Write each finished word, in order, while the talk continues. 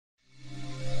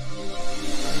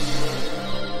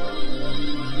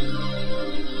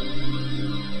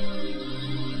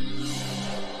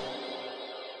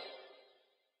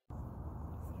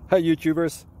Hi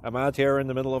YouTubers, I'm out here in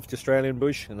the middle of the Australian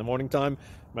bush in the morning time.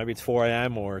 Maybe it's 4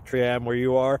 a.m. or 3 a.m. where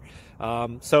you are.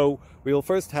 So we'll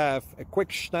first have a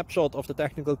quick snapshot of the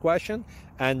technical question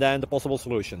and then the possible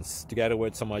solutions, together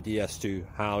with some ideas to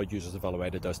how users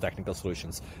evaluated those technical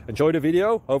solutions. Enjoy the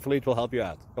video, hopefully it will help you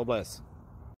out. God bless.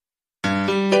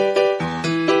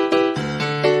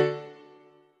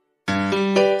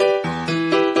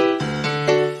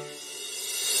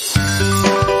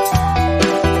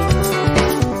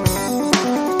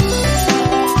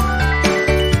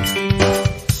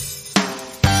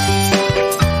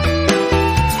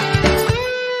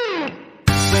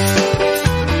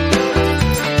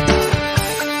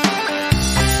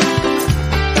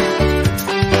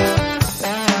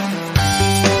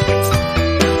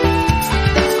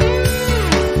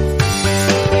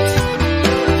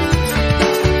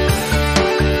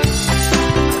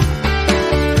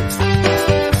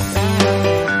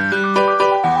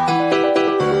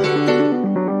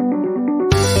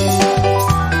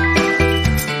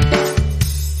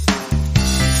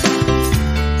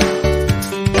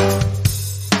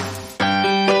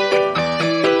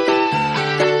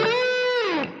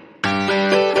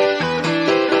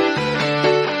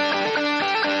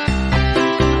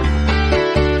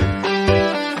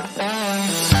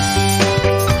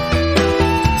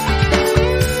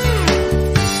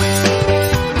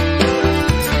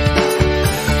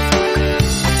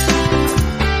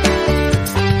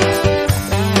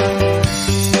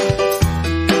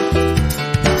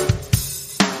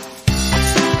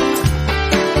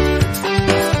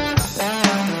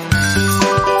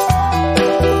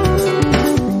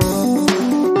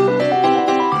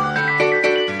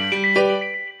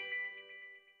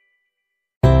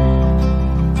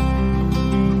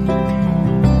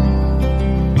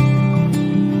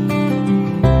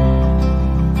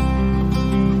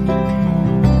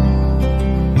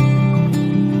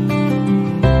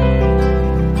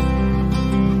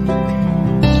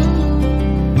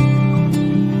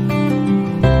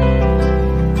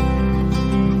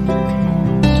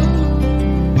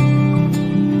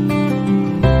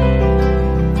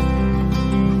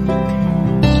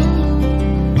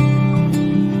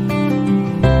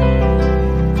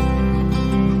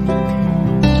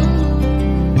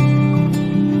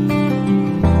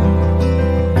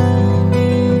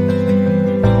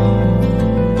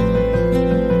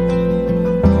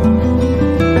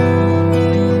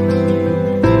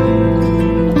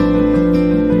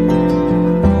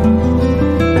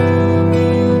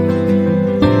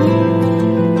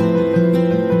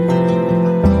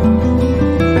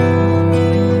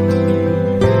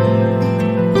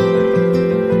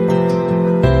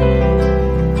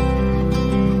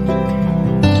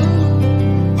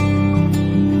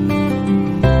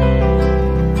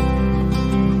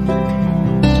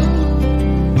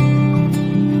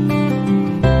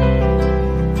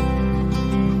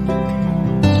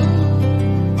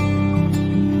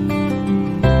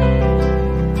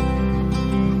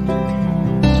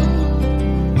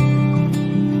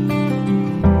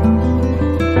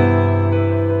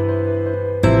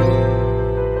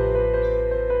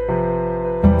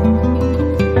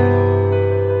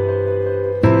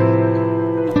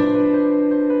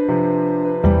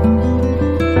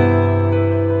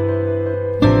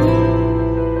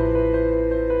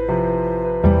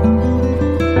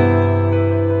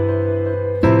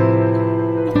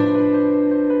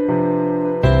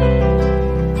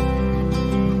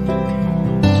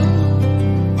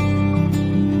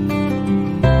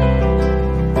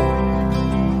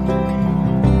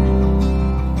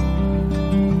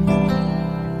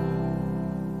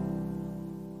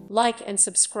 Like and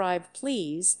subscribe,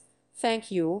 please. Thank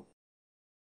you.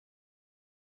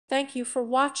 Thank you for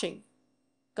watching.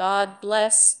 God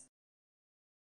bless.